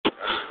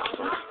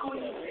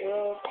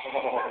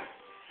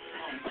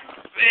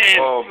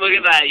Oh. Look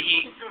at that.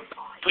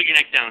 Put your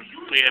neck down.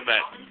 Put your head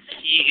back.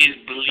 He is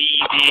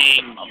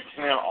bleeding.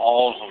 Man,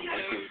 all of them.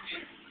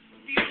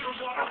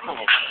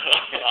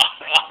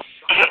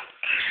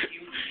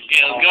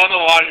 Yeah, let's go in the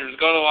washer. Let's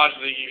go in the washer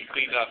so you can get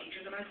cleaned up.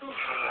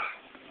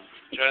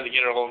 Trying to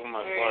get her hold from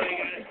my floor.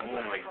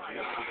 Oh my god.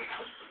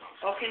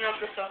 I'll clean up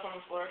the stuff on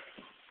the floor.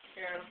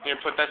 Here,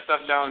 put that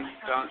stuff down.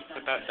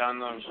 Put that down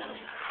low.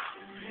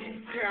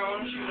 Here, I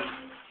want to shoot it.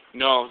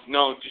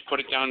 No, just put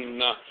it down in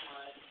the...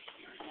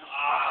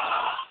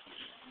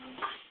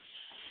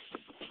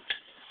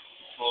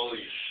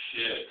 Holy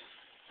shit.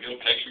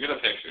 Get a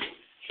picture.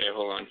 Okay,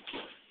 hold on.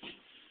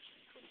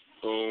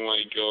 Oh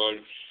my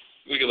god.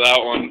 Look at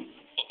that one.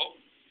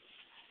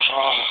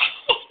 Oh.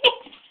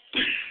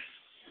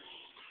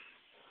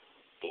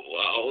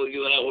 Wow, look at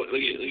that one.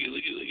 Look at.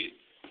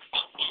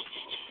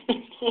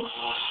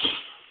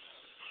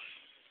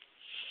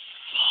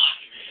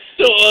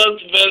 Oh,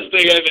 that's the best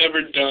thing I've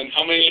ever done.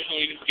 How many?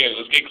 Okay,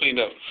 let's get cleaned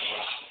up.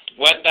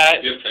 Wet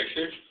that. Do you have a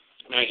picture?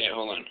 Not yet,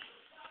 hold on.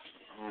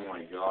 Oh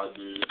my god,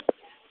 dude.